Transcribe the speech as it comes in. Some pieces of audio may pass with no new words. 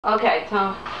Okay,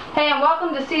 so, hey, and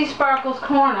welcome to Sea Sparkle's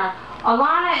Corner.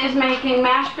 Alana is making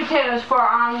mashed potatoes for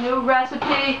our new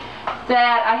recipe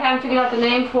that I haven't figured out the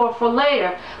name for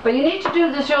later. But you need to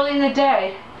do this early in the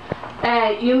day.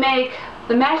 You make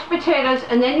the mashed potatoes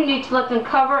and then you need to let them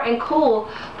cover and cool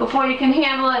before you can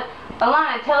handle it.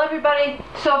 Alana, tell everybody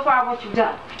so far what you've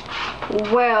done.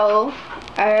 Well,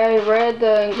 I read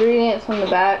the ingredients on the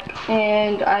back,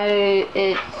 and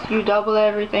you double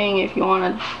everything if you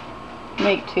want to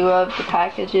make 2 of the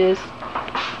packages.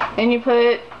 And you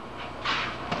put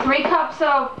 3 cups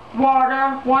of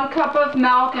water, 1 cup of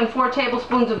milk, and 4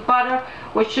 tablespoons of butter,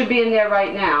 which should be in there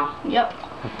right now. Yep.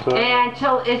 And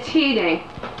until it's heating.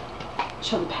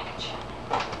 Show the package.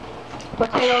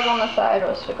 Potatoes on the side,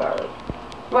 roasted garlic.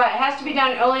 Right, it has to be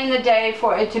done early in the day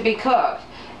for it to be cooked.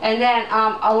 And then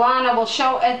Alana will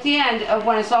show at the end of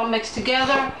when it's all mixed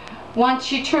together, once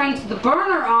she turns the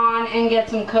burner on and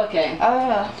gets them cooking. Oh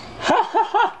yeah.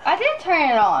 I did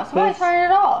turn it on. Somebody turn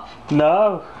it off.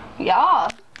 No. Yeah.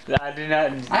 I did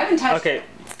not. I haven't touched it. Okay,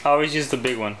 I always use the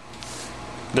big one.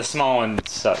 The small one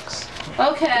sucks.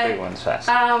 Okay. The big one's fast.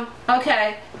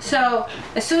 Okay, so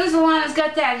as soon as Alana's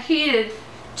got that heated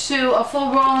to a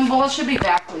full rolling boil, she'll be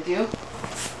back with you.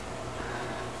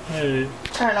 Hey.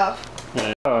 Turn it off.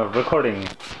 Recording.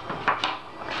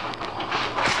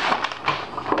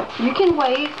 You can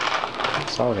wait.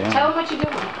 Sorry. Tell them what you're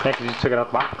doing. Yeah, because you took it out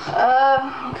the box.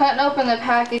 Cutting open the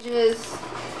packages.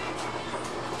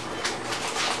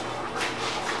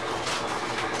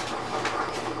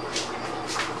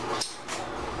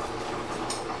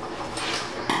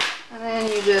 And then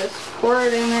you just pour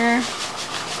it in there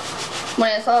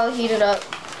when it's all heated up.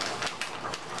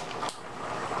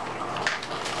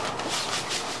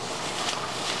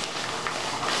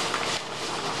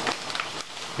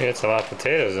 Yeah, it's a lot of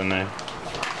potatoes in there.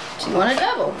 So you want to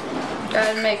double.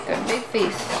 Gotta make a big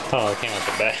feast. Oh, it came out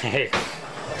the bag.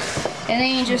 And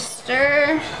then you just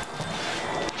stir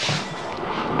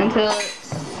until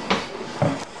it's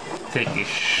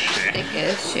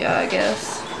thickish, yeah, I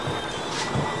guess.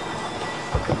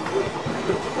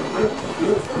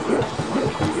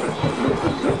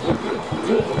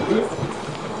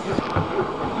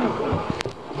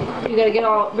 You gotta get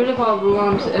rid of all the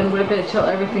lumps and whip it till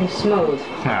everything's smooth.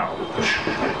 Ouch.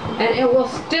 And it will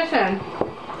stiffen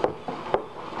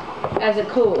as it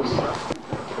cools.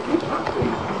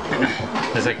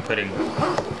 It's like pudding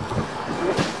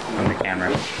on the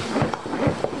camera.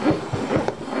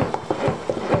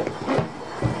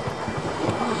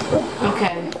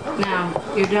 Okay, now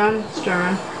you're done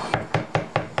stirring.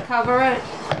 Cover it.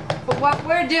 But what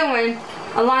we're doing,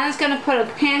 Alana's going to put a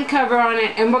pan cover on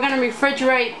it and we're going to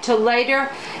refrigerate till later.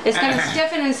 It's going to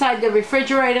stiffen inside the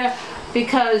refrigerator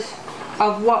because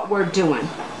of what we're doing.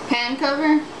 Pan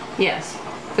cover? Yes.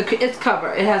 It's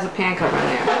covered. It has a pan cover in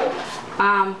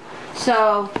there.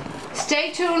 So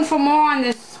stay tuned for more on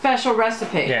this special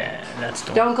recipe. Yeah, that's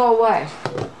the one. Don't go away.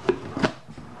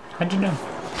 How'd you know?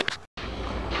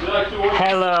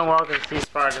 Hello and welcome to Sea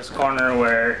Sparkle's Corner,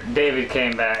 where David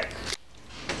came back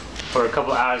for a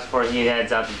couple hours before he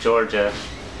heads out to Georgia.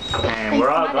 And we're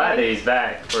all glad that he's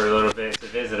back for a little bit to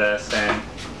visit us, and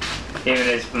even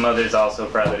his mother's also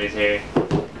proud that he's here.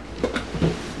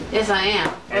 Yes, I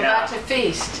am. We're about to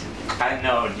feast. I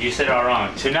know, you said it all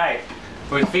wrong. Tonight,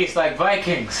 we feast like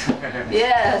Vikings.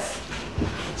 Yes.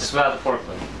 Just without the pork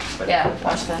leg. Yeah,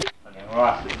 watch that. Okay,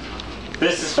 well,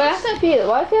 this is... But after Pete,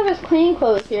 why does he have his clean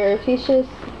clothes here if he's just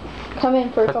come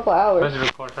in for a couple hours? Let's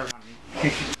record her on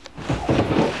me.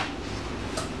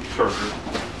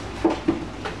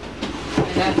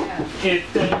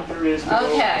 It's dangerous.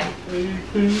 Okay.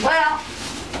 Well,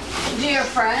 dear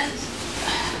friends,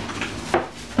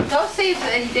 go see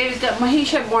if David's got. Well, he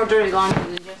should have more dirty laundry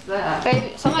than just that.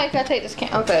 Baby, somebody's gotta take this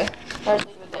can. Okay, I'll leave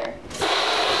it there.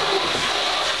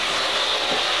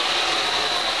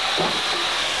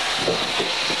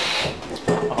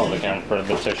 I'll hold the camera for a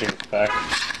bit so she gets back.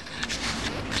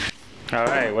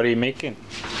 Alright, what are you making?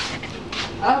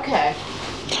 Okay.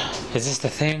 Is this the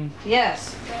thing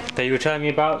Yes. that you were telling me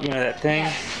about? You know that thing?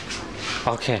 Yes.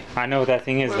 Okay, I know what that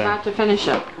thing is. We're then. about to finish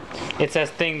it. It's that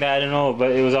thing that I don't know,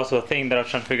 but it was also a thing that I was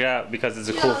trying to figure out because it's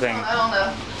a cool thing. I don't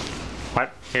know.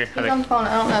 What? Here, He's on the phone,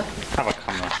 I don't know. have a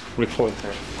camera. Record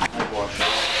her. I wash it.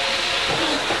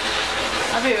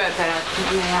 I'll be right back.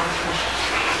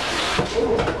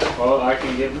 Well, I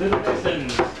can give little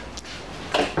lessons.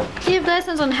 Give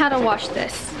lessons on how to wash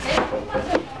this.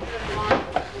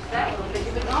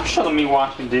 Don't show me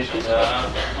washing dishes.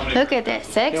 Look at that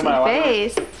sexy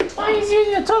face. Why is you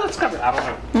using a toilet scrubber? I don't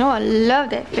know. Oh, I love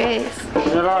that face. Leave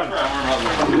it on.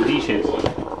 Dishes.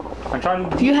 I'm trying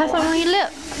to... You have something on your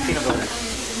lip. Peanut butter.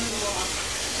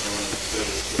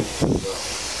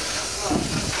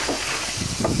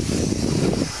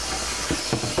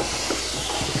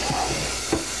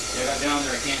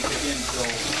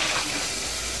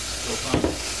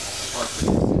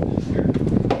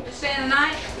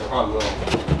 probably will.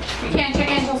 You can't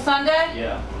check in until Sunday?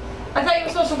 Yeah. I thought you were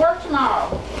supposed to work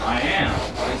tomorrow. I am.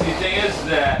 But see, the thing is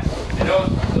that it goes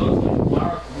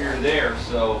flour from here to there,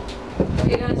 so.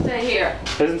 You're gonna stay here.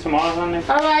 Isn't tomorrow Sunday?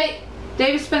 All right.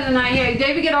 David spend the night here.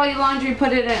 David, get all your laundry,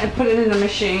 put it in the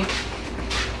machine.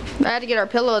 I had to get our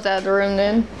pillows out of the room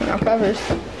then, and our covers.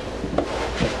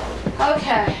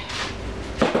 Okay.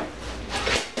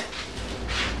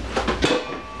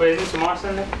 Wait, isn't tomorrow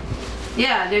Sunday?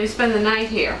 Yeah, David spend the night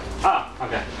here. Oh,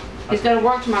 okay. He's got to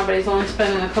work tomorrow, but he's only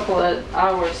spending a couple of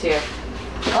hours here.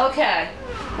 Okay.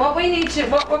 What we're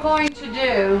going to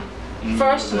do,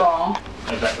 first of all,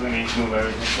 We need to move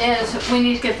everything. is we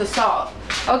need to get the salt.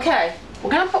 Okay.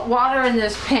 We're going to put water in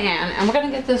this pan, and we're going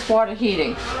to get this water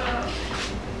heating.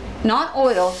 Not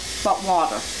oil, but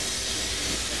water.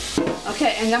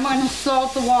 Okay, and then we're going to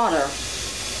salt the water.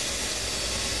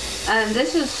 And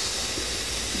this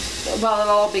is, well,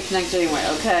 it'll all be connected anyway,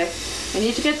 okay? We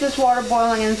need to get this water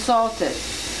boiling and salted,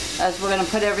 as we're going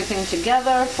to put everything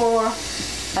together for,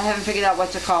 I haven't figured out what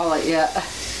to call it yet.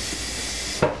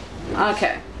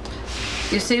 Okay.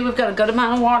 You see, we've got a good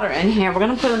amount of water in here. We're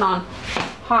going to put it on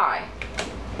high.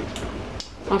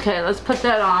 Okay, let's put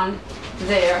that on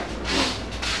there.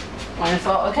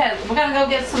 Okay, we're gonna go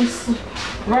get some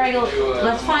regular.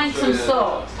 Let's find some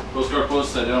salt. Postcard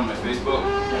posts I did on my Facebook.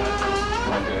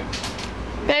 Okay.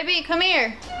 Baby, come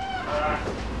here.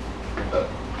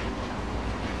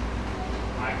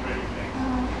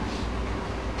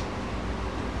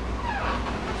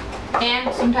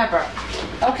 And some pepper.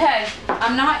 Okay,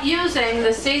 I'm not using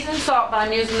the seasoned salt, but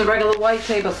I'm using the regular white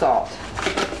table salt.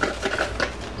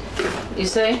 You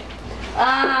see?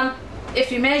 If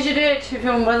you measured it, if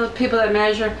you're one of the people that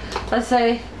measure, let's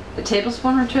say a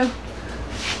tablespoon or two.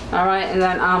 All right, and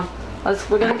then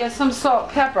we're gonna get some salt,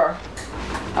 pepper.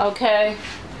 Okay,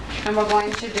 and we're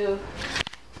going to do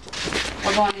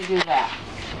that.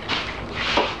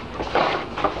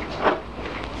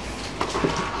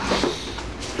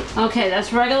 Okay,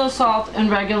 that's regular salt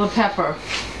and regular pepper.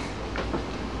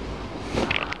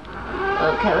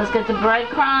 Okay, let's get the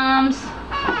breadcrumbs.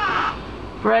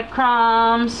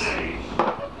 Breadcrumbs.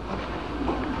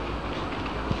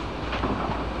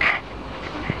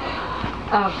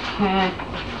 Okay.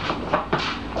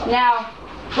 Now,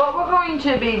 what we're going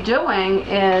to be doing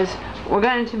is we're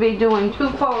going to be doing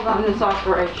twofold on this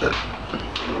operation.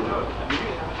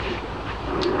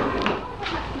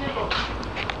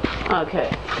 Okay.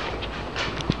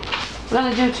 We're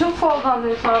going to do twofold on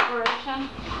this operation.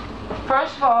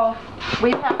 First of all,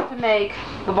 we have to make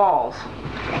the balls.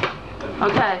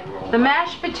 Okay, the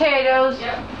mashed potatoes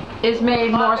is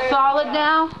made more solid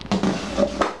now,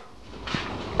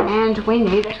 and we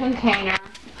need a container.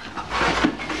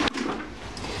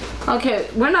 Okay,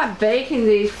 we're not baking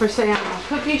these per se on a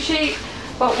cookie sheet,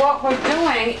 but what we're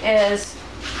doing is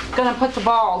gonna put the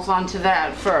balls onto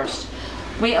that first.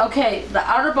 Okay, the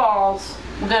outer balls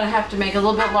we're gonna have to make a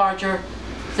little bit larger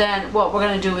than what we're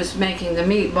gonna do is making the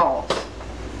meatballs.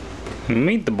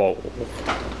 Meatball.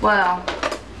 Well,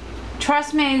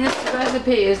 trust me, this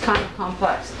recipe is kind of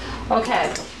complex.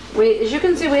 Okay, as you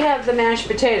can see, we have the mashed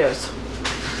potatoes.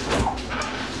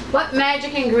 What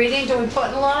magic ingredient do we put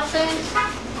in a lot of things?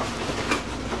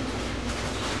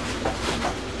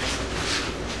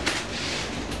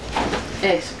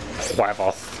 Eggs.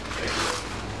 Huevos.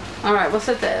 All right, we'll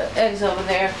set the eggs over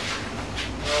there.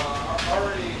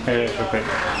 Hey, okay.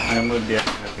 I moved the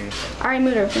extra piece. I already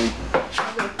moved everything.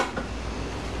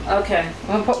 Okay,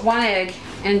 we're gonna put one egg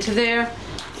into there,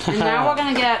 and now we're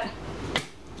gonna get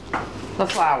the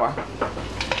flour.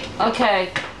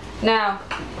 Okay, now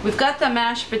we've got the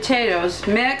mashed potatoes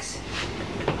mixed,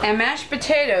 and mashed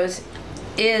potatoes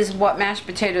is what mashed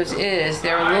potatoes is.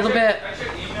 They're a little bit. I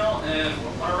checked email, and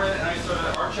when I read it, and I saw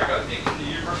our checkout date from the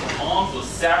Universal Moms was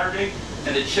Saturday,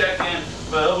 and the check-in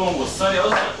for the other one was Sunday. I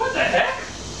was like, what the heck?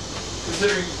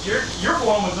 Considering your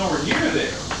one was nowhere near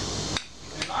there.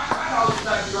 And I was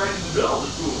exactly right in the middle of the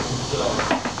school. So.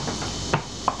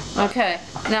 Okay,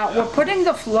 now we're putting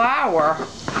the flour,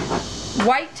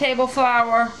 white table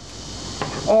flour,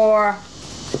 or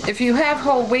if you have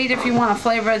whole wheat, if you want to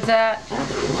flavor it that,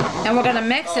 and we're gonna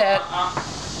mix it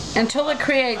until it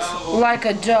creates like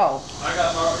a dough. I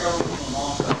got from my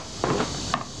mom.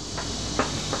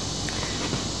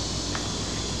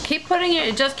 Keep putting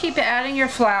it, just keep adding your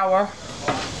flour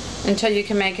until you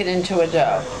can make it into a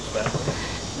dough.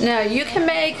 Now you can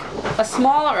make a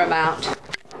smaller amount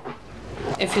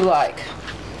if you like.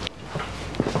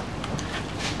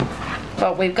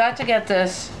 But we've got to get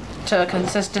this to a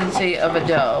consistency of a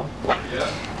dough.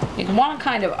 You want to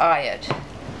kind of eye it.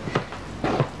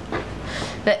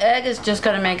 The egg is just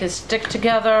going to make it stick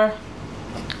together.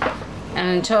 And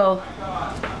until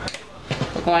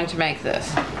we're going to make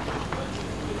this.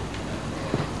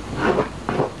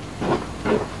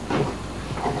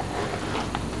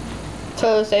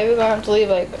 So is David gonna have to leave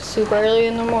like super early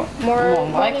in the morning? More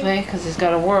likely, because he's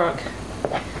got to work.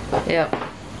 Yep.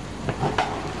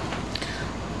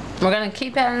 We're going to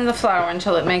keep adding the flour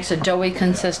until it makes a doughy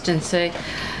consistency.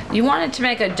 You want it to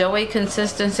make a doughy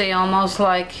consistency, almost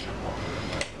like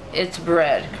it's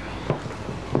bread.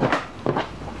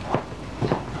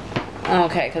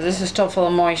 Okay, because this is still full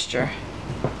of moisture.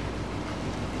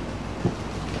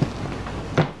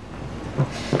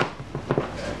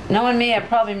 Knowing me, I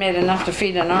probably made enough to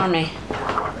feed an army.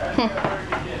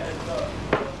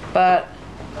 But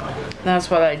that's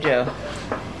what I do.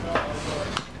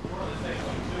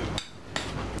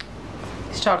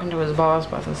 He's talking to his boss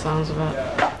by the sounds of it.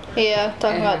 Yeah,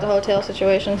 talking about the hotel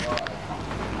situation.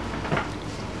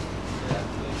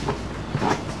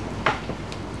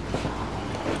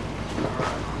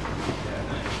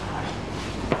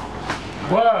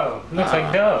 Whoa, looks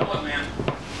like dough.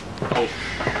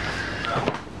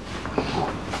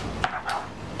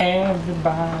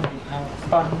 Everybody have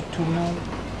fun tonight.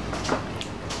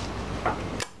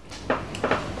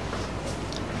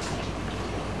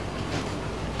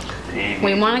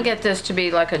 We want to get this to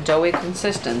be like a doughy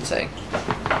consistency.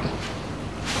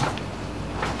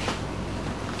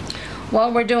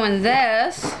 While we're doing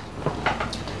this,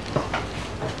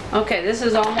 okay, this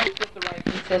is almost with the right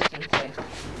consistency.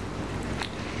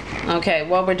 Okay,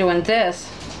 while we're doing this,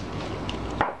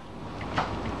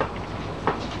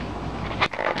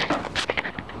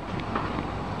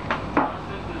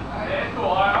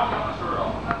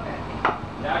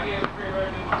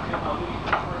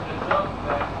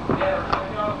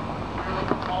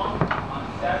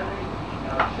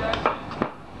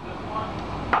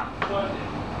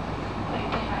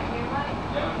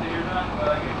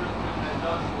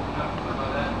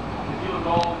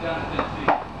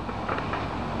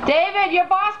 David, your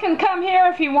boss can come here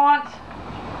if he wants.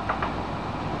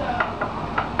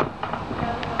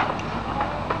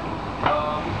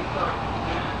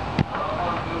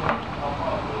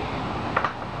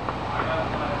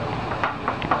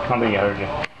 I think I heard you.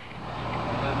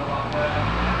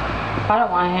 I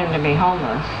don't want him to be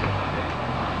homeless.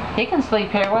 He can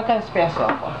sleep here. We've got a spare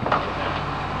sofa.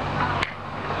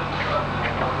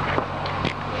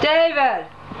 David!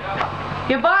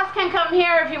 Your boss can come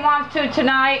here if he wants to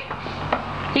tonight.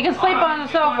 He can sleep on the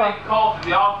sofa. Call to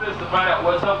the office to find out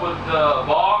what's up with the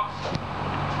box,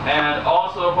 and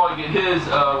also I'll probably get his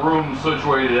room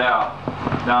situated out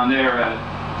down there at.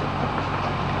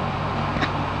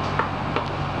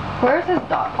 Where's his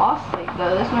boss sleep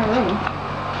though? That's my room.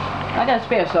 I got a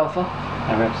spare sofa.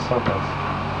 I have sofas.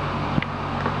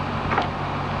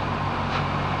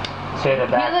 Say the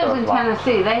back He lives door in block.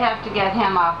 Tennessee. They have to get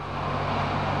him a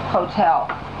hotel.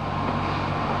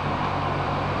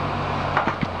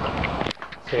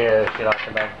 Yeah, she locked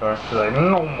the back door. She's like,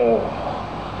 no more.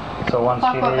 So once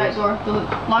Talk she about that leaves, door. The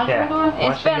laundry yeah, door? once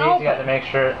It's she been leaves, you got open. to make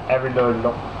sure every door is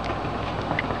locked.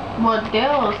 Well,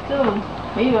 Dale is still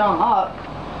leave it unlocked.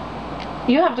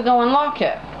 You have to go and lock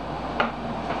it.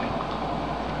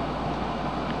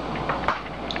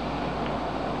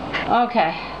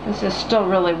 Okay, this is still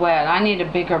really wet. I need a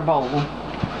bigger bowl to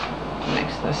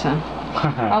mix this in.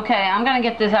 Okay, I'm gonna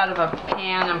get this out of a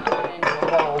pan and put it into a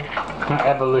bowl.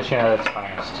 Evolution at its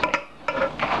finest.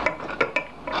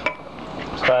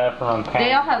 Start from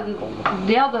pan.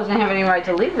 Dale doesn't have any right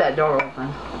to leave that door open.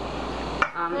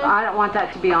 I don't want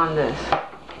that to be on this.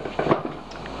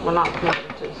 We're not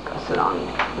permitted to discuss it not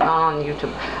on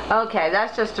YouTube. Okay,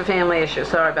 that's just a family issue.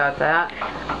 Sorry about that.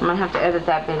 I'm gonna have to edit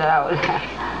that bit out.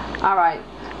 All right.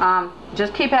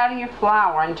 Just keep adding your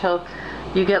flour until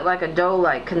you get like a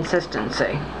dough-like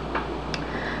consistency.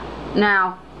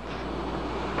 Now,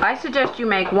 I suggest you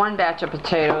make one batch of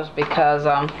potatoes because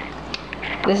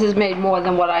this is made more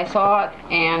than what I thought,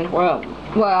 and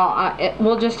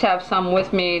we'll just have some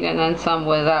with meat and then some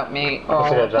without meat, or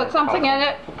we'll put something in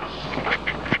it.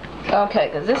 Okay,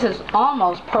 because this is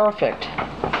almost perfect.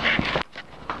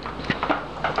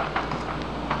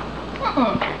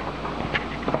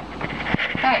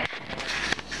 Hey.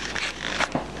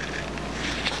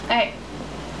 Hey.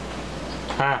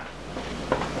 Huh?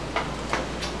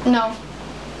 No.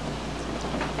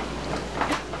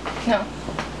 No.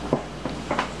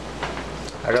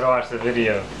 I gotta watch the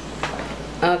video.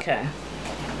 Okay.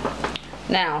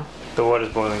 Now. The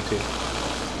water's boiling too.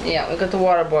 Yeah, we got the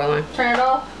water boiling. Turn it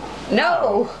off.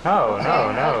 No! No,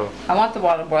 no, no. I want the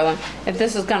water boiling, if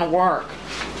this is gonna work.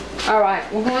 Alright,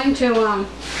 we're going to, let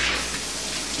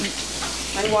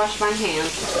me wash my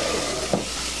hands.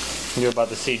 You're about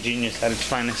to see genius at its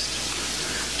finest.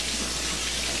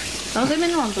 Don't zoom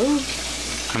in on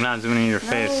boobs. I'm not zooming in your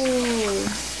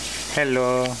face.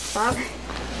 Hello. Bob.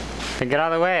 Hey, get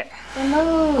out of the way.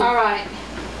 Hello. All right.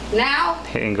 Now.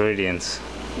 Ingredients.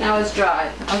 Now it's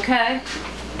dried. Okay.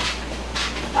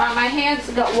 All right. My hands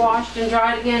got washed and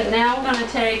dried again. Now we're gonna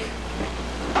take.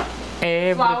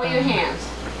 Flour your hands.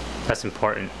 That's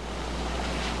important.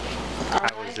 I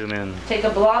will zoom in. Take a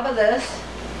blob of this.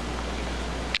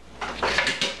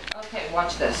 Okay,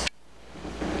 watch this.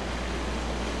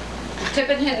 Tip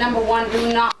and hint number 1,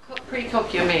 do not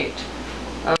pre-cook your meat.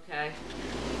 Okay.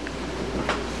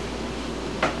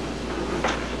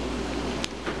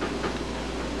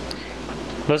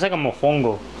 Looks like a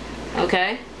mofongo.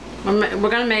 Okay. We're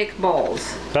gonna make bowls.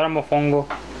 Is that a mofongo?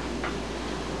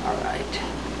 Alright.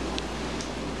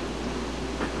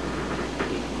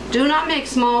 Do not make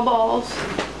small balls.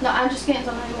 No, I'm just getting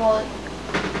something in your wallet.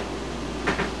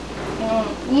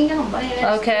 You ain't gonna buy it.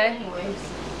 Okay. Anyways.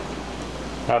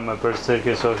 I have my birth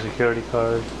certificate, social security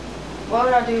card. What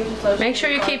would I do? Just Make sure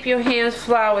you keep your hands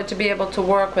floured to be able to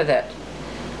work with it.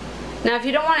 Now if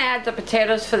you don't want to add the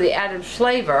potatoes for the added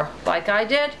flavor, like I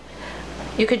did,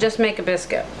 you could just make a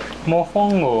biscuit.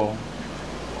 Mofongo.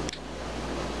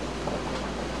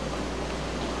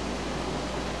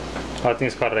 Oh, I think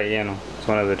it's called relleno. It's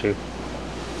one of the two.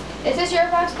 Is this your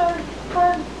box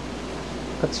card?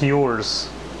 That's yours.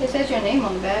 It says your name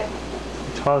on the back. What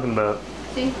are you talking about?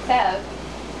 See, tab.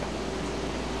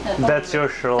 That's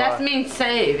yours, Sherlock. That means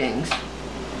savings.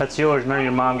 That's yours. Remember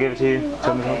your mom gave it to you?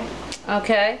 Okay.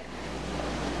 Okay.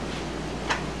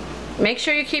 Make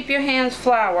sure you keep your hands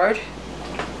floured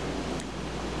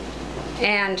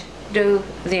and do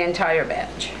the entire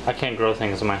batch. I can't grow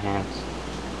things in my hands.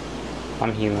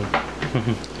 I'm human.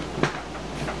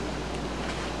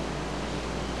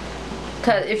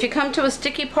 Because if you come to a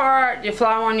sticky part, your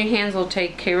flour on your hands will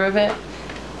take care of it.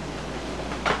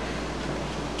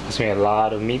 That's me a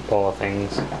lot of meatball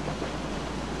things.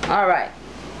 Alright.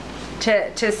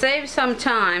 To save some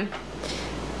time,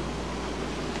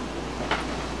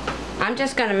 I'm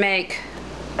just going to make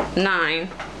 9.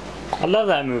 I love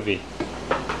that movie.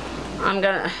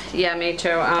 Yeah, me too.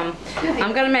 I'm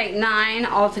gonna make 9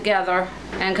 altogether,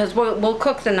 and because we'll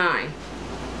cook the 9.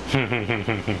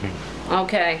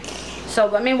 Okay, so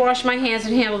let me wash my hands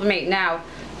and handle the meat. Now,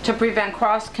 to prevent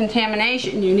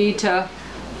cross-contamination, you need to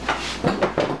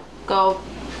go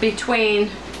between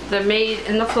the meat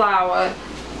and the flour.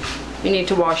 You need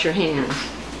to wash your hands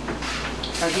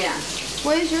again.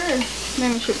 Where's your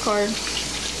membership card?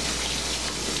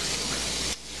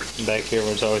 Back here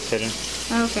where it's always hidden.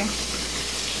 Okay.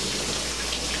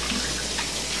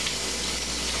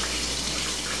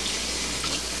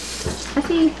 I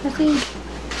see.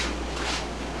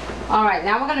 Alright,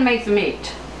 now we're going to make the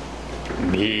meat.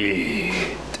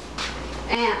 Meat.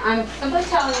 And I'm simply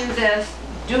telling you this,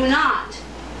 do not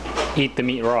Eat the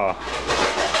meat raw.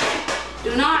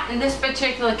 Do not, in this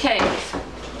particular case,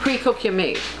 pre-cook your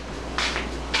meat.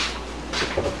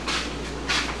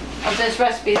 Of this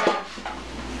recipe that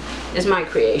is my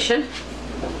creation.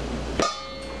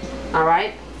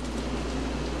 Alright?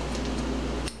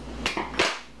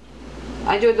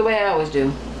 I do it the way I always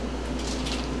do.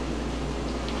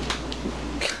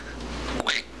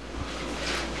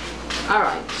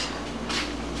 Alright.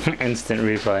 Instant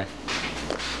replay.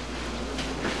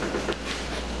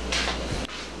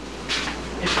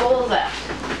 It's full of that.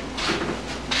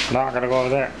 Not gonna go over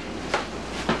there.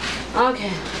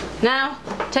 Okay. Now,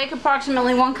 take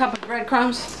approximately 1 cup of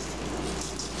breadcrumbs.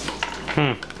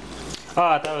 Oh,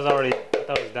 I thought it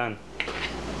was done.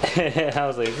 I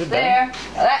was like, is it There.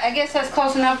 done? I guess that's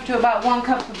close enough to about 1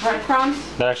 cup of breadcrumbs.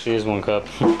 That actually is 1 cup.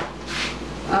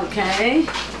 Okay.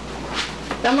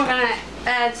 Then we're gonna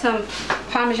add some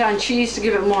Parmesan cheese to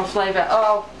give it more flavor.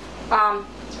 Oh,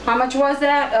 how much was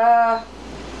that?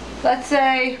 Let's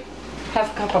say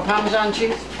half a cup of Parmesan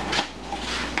cheese.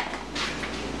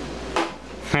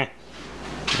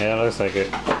 Yeah, it looks like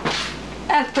it.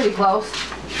 That's pretty close.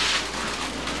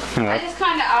 I just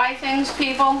kind of eye things,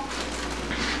 people.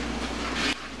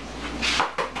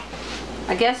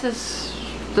 I guess it's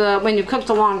when you've cooked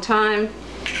a long time,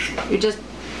 you just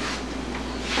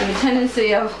have a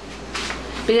tendency of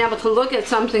being able to look at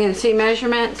something and see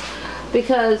measurements.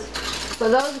 Because for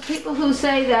those people who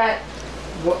say that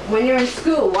when you're in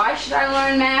school, why should I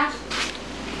learn math?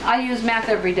 I use math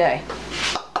every day.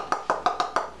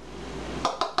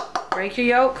 Break your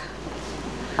yolk.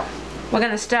 We're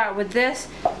gonna start with this,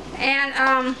 and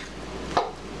oh,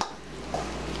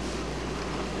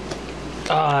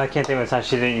 I can't think of the time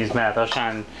she didn't use math. I was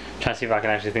trying to see if I can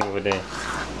actually think of a day.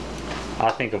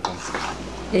 I'll think of one.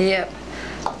 Yep.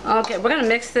 Okay, we're gonna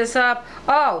mix this up.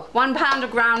 Oh, 1 pound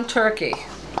of ground turkey.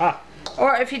 Ah.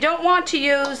 Or if you don't want to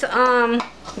use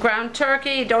ground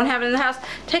turkey, don't have it in the house,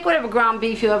 take whatever ground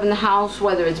beef you have in the house,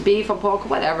 whether it's beef or pork or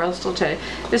whatever, it'll still taste.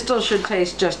 It still should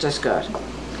taste just as good.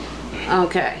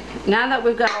 Okay, now that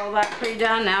we've got all that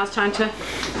pre-done, now it's time to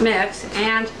mix.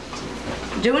 And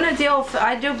doing it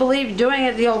I do believe doing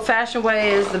it the old-fashioned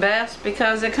way is the best,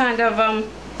 because it kind of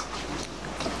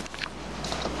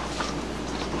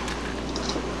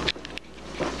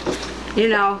you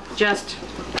know, just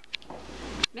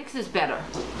mixes better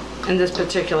in this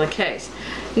particular case.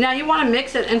 Now you want to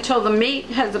mix it until the meat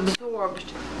has absorbed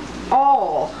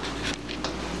all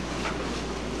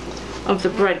of the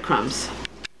breadcrumbs.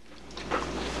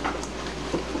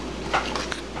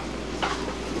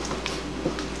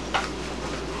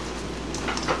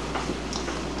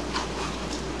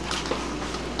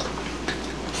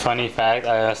 Funny fact,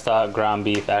 I just thought ground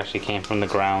beef actually came from the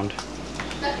ground.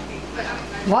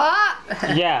 What?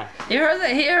 Yeah. You heard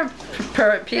it here,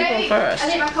 people first. I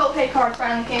think my co-pay card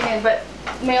finally came in, but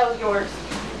mail is yours.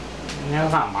 No,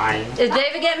 not mine. Did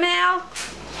David get mail?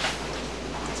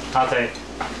 I'll take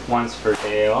one's for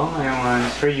Dale and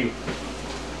one's for you.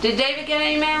 Did David get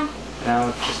any mail?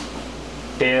 No,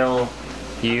 just Dale,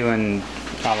 you, and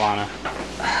Alana.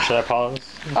 Should I pause?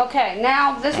 Okay,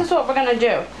 now this is what we're gonna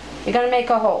do. You're gonna make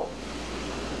a hole.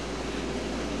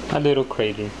 A little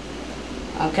crater.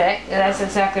 Okay, that's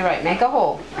exactly right. Make a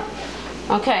hole.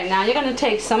 Okay, now you're gonna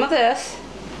take some of this.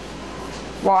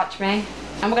 Watch me.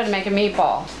 And we're gonna make a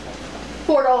meatball.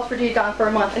 $4 for G-Con for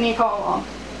a month, and you call along.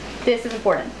 This is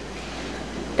important.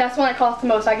 That's when it costs the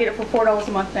most. I get it for $4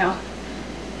 a month now.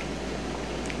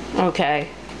 Okay.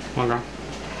 Okay.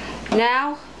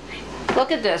 Now,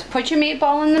 look at this. Put your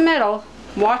meatball in the middle.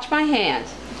 Watch my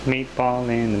hands. Meatball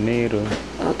in the middle.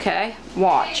 Okay,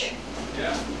 watch.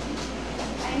 Yeah.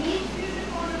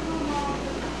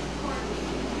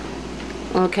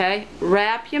 Okay,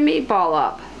 wrap your meatball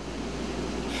up.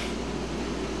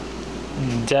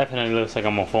 Definitely looks like a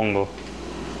mofongo.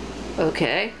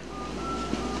 Okay.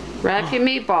 Wrap your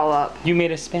meatball up. You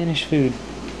made a Spanish food.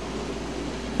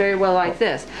 Very well like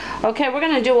this. Okay, we're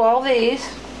going to do all these,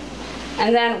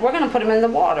 and then we're going to put them in the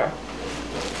water.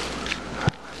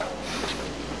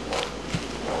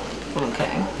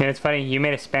 Okay. Yeah, it's funny, you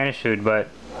made a Spanish food, but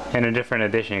in a different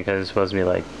edition, because it's supposed to be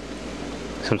like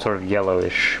some sort of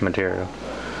yellowish material.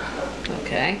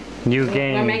 Okay. You We're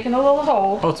gain making a little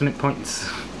hole. ultimate points.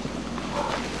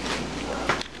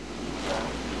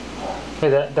 Wait,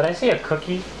 did I see a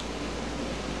cookie?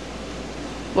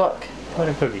 Look. What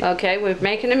a cookie? Okay, we're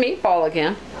making a meatball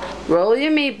again. Roll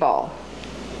your meatball.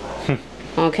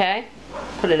 Okay?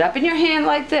 Put it up in your hand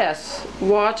like this.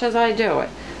 Watch as I do it.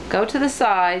 Go to the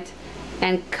sides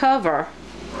and cover.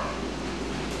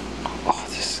 Oh,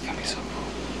 this is gonna be so cool.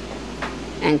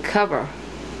 And cover.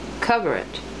 Cover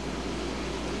it.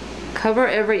 Cover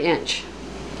every inch.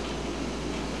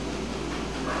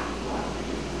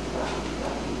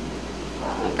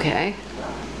 Okay.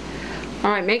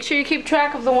 Alright, make sure you keep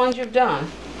track of the ones you've done,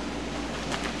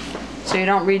 so you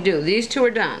don't redo. These two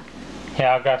are done.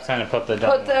 Yeah, I'll grab some to put the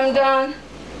done. Put them done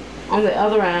on the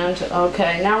other end.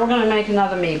 Okay, now we're going to make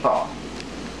another meatball.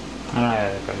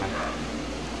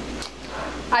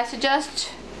 I suggest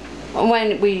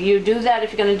when you do that,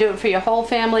 if you're going to do it for your whole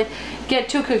family, get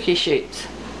 2 cookie sheets.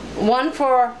 One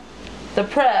for the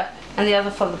prep and the other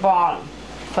for the bottom,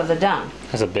 for the done.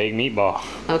 That's a big meatball.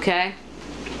 Okay?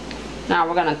 Now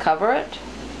we're going to cover it.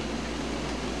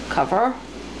 Cover.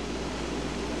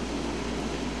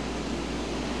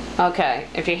 Okay,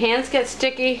 if your hands get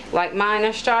sticky, like mine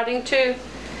are starting to,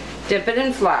 dip it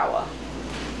in flour.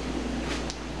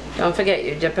 Don't forget,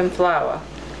 you dip in flour.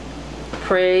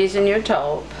 Praise in your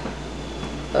taupe.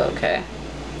 Okay.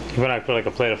 You want to put like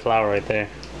a plate of flour right there.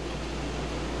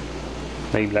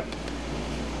 Like that.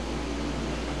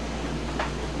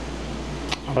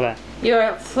 How that?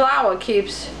 Your flour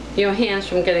keeps your hands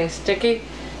from getting sticky.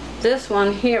 This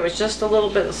one here is just a little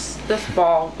bit, this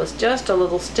ball was just a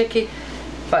little sticky,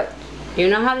 but you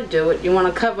know how to do it. You want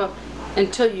to cover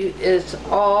until it's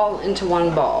all into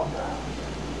one ball.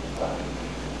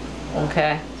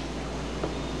 Okay.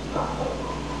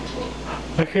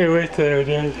 I can't wait till they're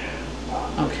done.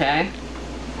 Okay.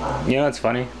 You know what's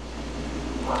funny?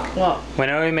 What?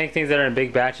 Whenever we make things that are in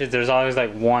big batches, there's always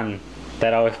like one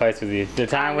that always fights with you. The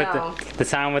time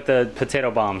with the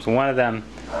potato bombs, one of them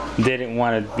didn't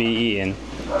want to be eaten.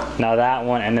 Now that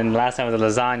one, and then last time with the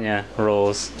lasagna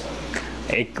rolls,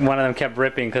 one of them kept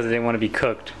ripping because they didn't want to be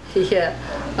cooked. Yeah.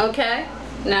 Okay.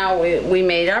 Now we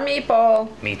made our meatball.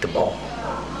 Meat the ball.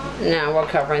 Now we're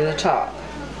covering the top.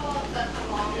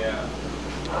 Yeah.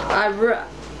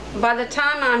 By the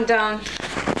time I'm done,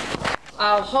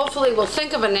 I'll hopefully will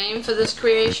think of a name for this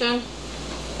creation.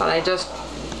 But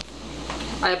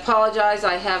I apologize,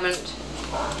 I haven't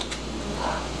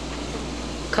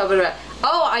covered it.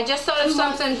 Oh, I just thought of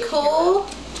something cool.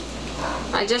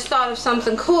 I just thought of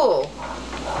something cool.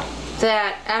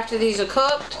 That after these are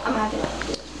cooked,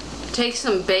 take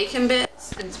some bacon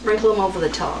bits and sprinkle them over the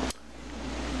top.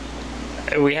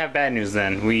 We have bad news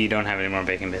then. We don't have any more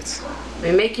bacon bits. I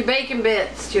mean, make your bacon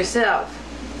bits yourself.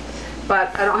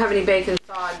 But I don't have any bacon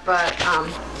thawed, but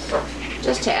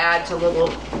just to add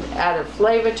a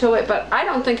flavor to it. But I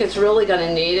don't think it's really going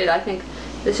to need it. I think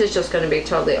this is just going to be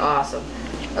totally awesome.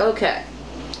 Okay.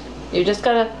 You just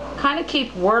got to kind of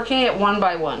keep working it one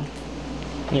by one.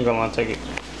 You're going to take it.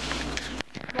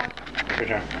 For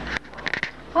sure.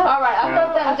 Alright, I've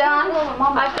got them done.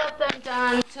 I've got them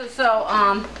done. So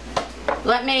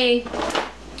let me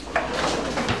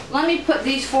put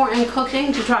these 4 in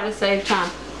cooking to try to save time.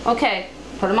 Okay,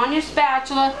 put them on your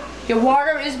spatula. Your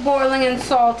water is boiling and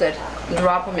salted.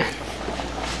 Drop them in.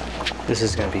 This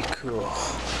is gonna be cool.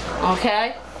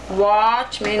 Okay,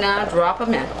 watch me now. Drop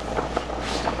them in.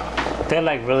 They're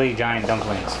like really giant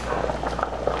dumplings.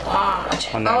 Watch.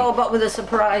 Oh, but with a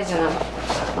surprise in them.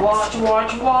 Watch,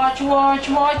 watch, watch, watch,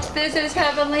 watch. This is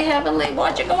heavenly, heavenly.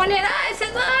 Watch it going in. Ah, it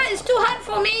says, ah, it's too hot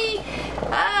for me.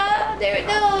 Ah, there it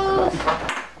goes.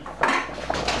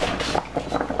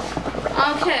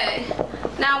 Okay.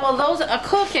 Now, while those are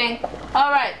cooking,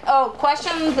 all right. Oh,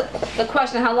 the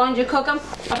question, how long do you cook them?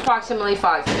 Approximately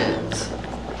 5 minutes.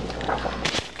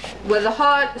 With the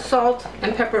hot salt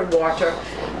and peppered water.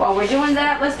 While we're doing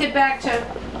that, let's get back to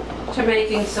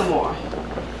making some more.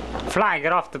 Fly,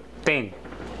 get off the thing.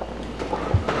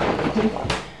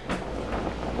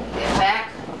 Get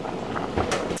back.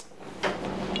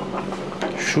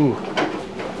 Shoo.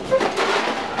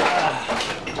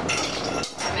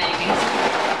 Making.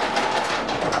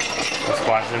 Let's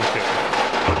watch them too.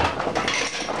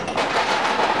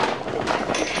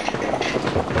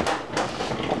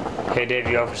 Hey Dave,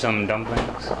 you offer some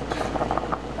dumplings?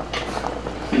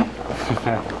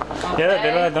 Yeah,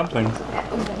 they like dumplings.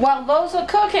 While those are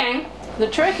cooking, the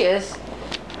trick is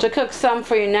to cook some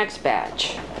for your next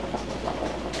batch.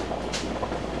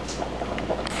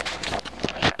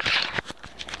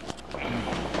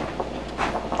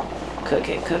 Cook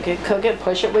it, cook it, cook it.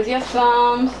 Push it with your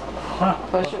thumbs.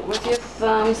 Push it with your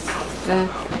thumbs.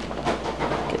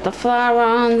 Get the flour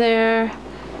on there.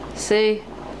 See,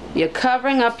 you're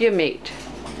covering up your meat.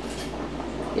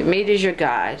 Your meat is your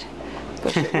guide.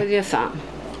 Push it with your thumb.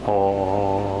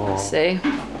 Oh. See?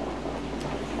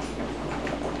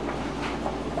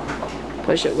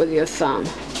 Push it with your thumb.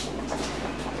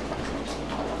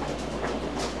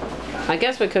 I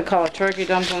guess we could call it turkey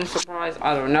dumpling surprise.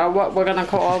 I don't know what we're gonna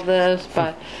call this,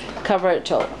 but cover it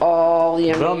till all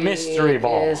your meat mystery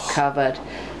ball is covered.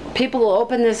 People will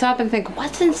open this up and think,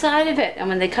 what's inside of it? And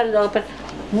when they cut it open,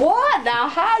 what? Now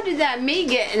how did that meat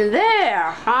get in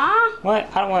there, huh? What?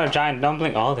 I don't want a giant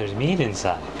dumpling. Oh, there's meat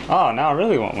inside. Oh, now I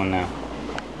really want one now.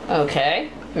 Okay,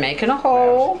 making a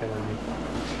hole.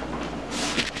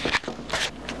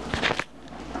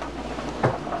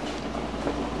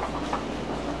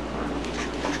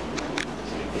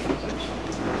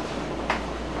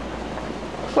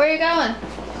 Where are you going?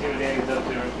 See what David's up to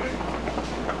real quick.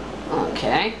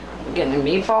 Okay, we're getting a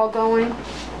meatball going.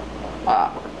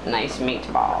 Oh, nice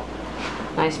meatball.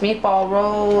 Nice meatball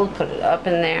roll, put it up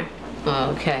in there.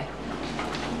 Okay.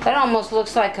 That almost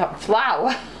looks like a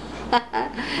flour.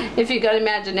 If you got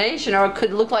imagination, or it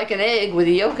could look like an egg with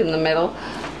a yolk in the middle,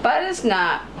 but it's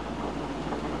not.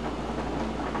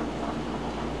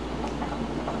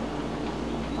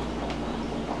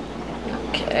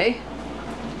 Okay.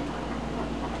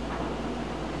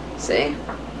 See?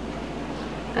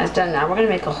 That's done. Now we're going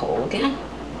to make a hole again.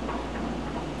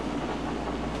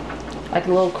 Like a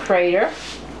little crater.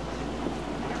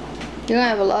 You're gonna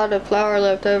have a lot of flour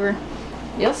left over.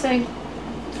 You'll see.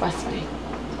 Trust me.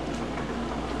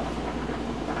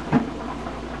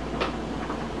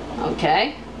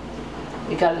 Okay.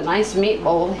 We got a nice meat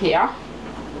bowl here.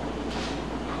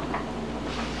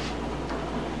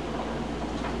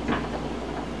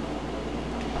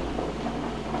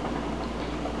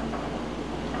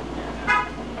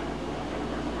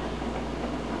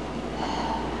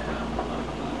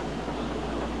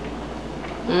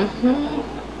 Mm-hmm.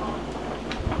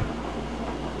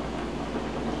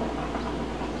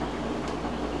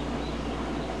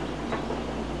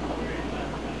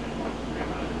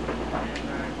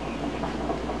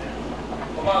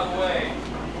 Oh, by the way,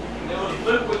 there was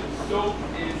liquid soap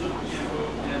and the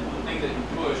thing that you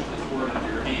pushed is squirted into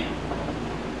your hand.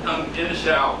 In the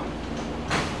shower.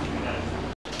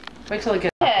 Wait till it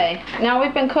gets. Okay, now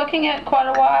we've been cooking it quite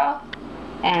a while,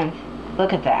 and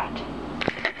look at that.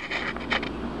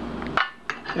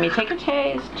 Let me take a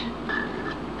taste.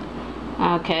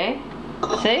 Okay,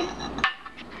 see?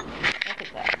 Look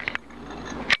at that.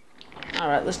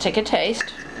 Alright, let's take a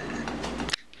taste.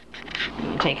 Let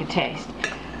me take a taste.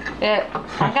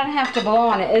 I'm gonna have to blow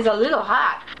on it. It's a little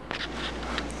hot.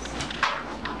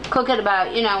 Cook it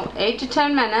about, 8 to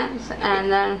 10 minutes, and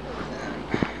then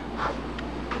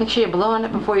make sure you blow on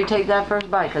it before you take that first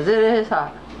bite, because it is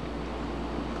hot.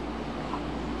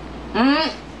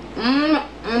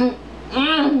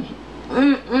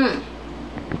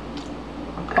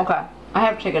 Okay, I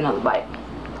have to take another bite.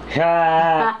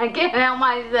 I can't help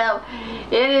myself.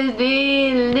 It is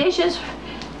delicious.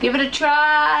 Give it a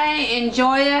try,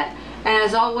 enjoy it, and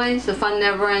as always, the fun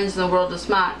never ends. The world is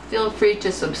smart. Feel free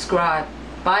to subscribe.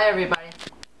 Bye, everybody.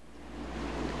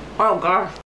 Oh, God.